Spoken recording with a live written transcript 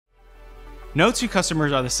No two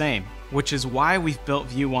customers are the same, which is why we've built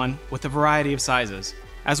View One with a variety of sizes.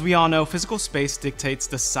 As we all know, physical space dictates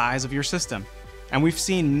the size of your system, and we've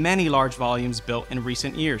seen many large volumes built in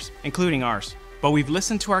recent years, including ours. But we've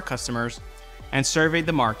listened to our customers and surveyed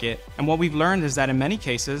the market, and what we've learned is that in many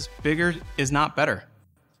cases, bigger is not better.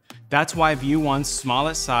 That's why View One's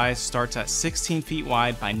smallest size starts at 16 feet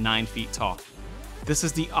wide by 9 feet tall. This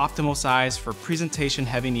is the optimal size for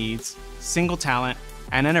presentation-heavy needs, single talent,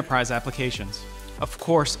 and enterprise applications. Of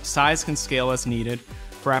course, size can scale as needed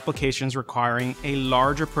for applications requiring a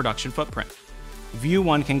larger production footprint. View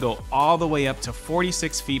One can go all the way up to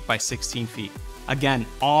 46 feet by 16 feet. Again,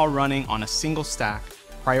 all running on a single stack,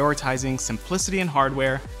 prioritizing simplicity in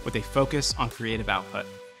hardware with a focus on creative output.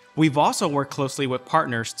 We've also worked closely with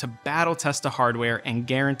partners to battle test the hardware and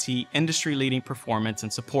guarantee industry-leading performance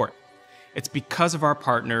and support. It's because of our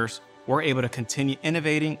partners we're able to continue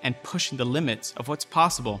innovating and pushing the limits of what's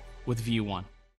possible with View One.